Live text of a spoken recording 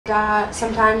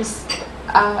sometimes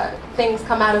things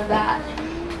come out of that,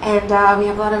 and we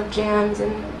have a lot of jams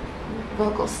and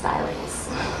vocal stylings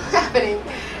happening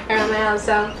around my house.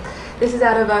 So this is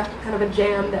out of a kind of a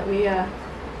jam that we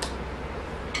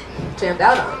jammed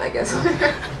out on, I guess.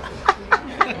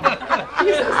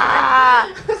 Jesus.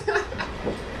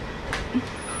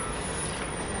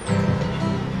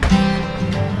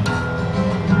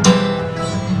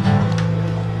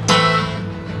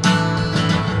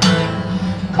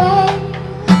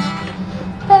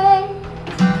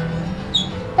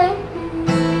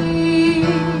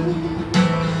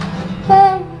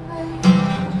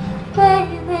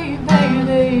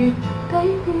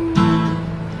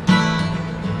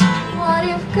 What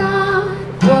if God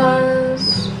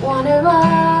was one of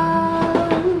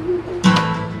us,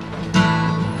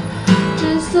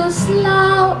 just as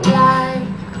slow like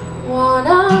one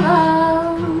of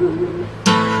us,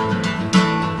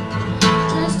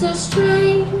 just a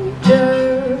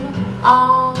stranger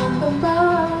on the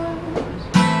bus,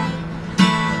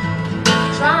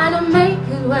 trying to make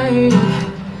his way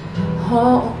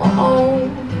home.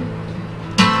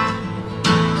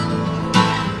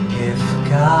 If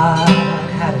God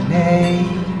had a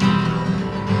name,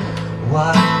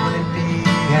 what would it be,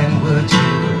 and would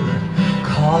you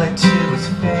call it to his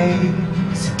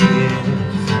face? If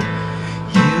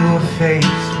you were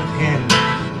faced with him,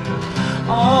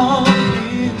 all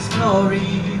his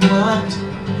glory, what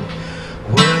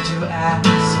would you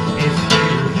ask if you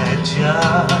had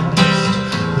just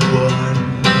one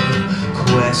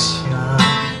question?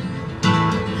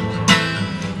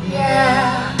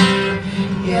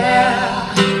 Yeah,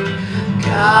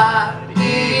 God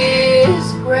is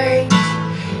great.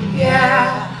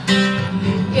 Yeah,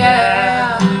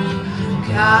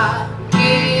 God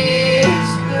is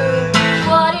good.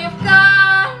 What if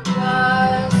God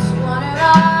was one of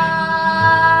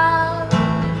us,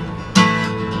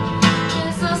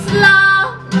 just as slow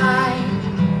like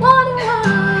one of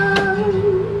us,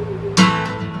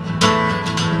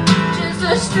 just a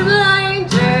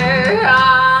stranger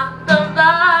on the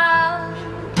bus,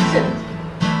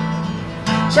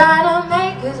 trying to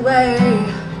make his way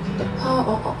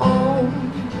home.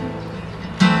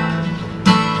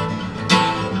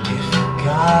 If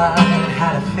God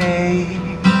had a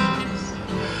face,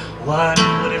 what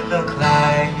would it look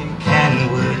like, and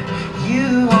would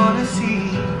you want to see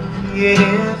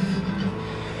if,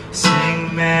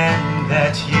 seeing men,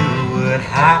 that you would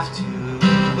have to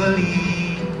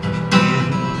believe in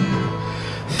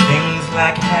things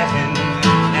like heaven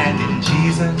and in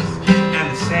Jesus and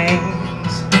the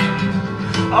saints,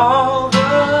 all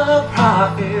the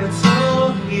prophets?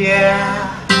 Oh yeah,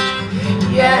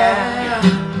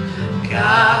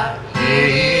 God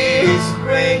is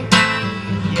great.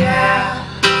 Yeah,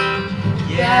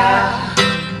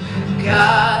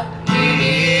 God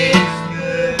is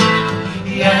good.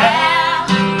 Yeah.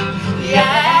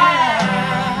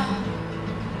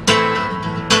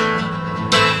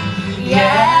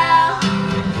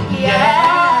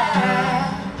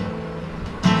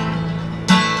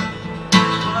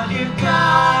 What if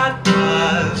God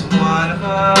was one of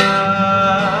us,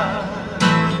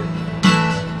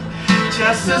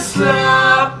 just a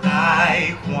slop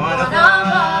like one of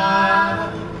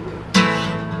us,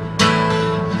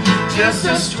 just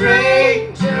a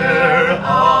stranger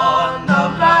on the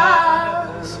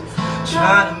bus,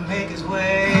 trying to make his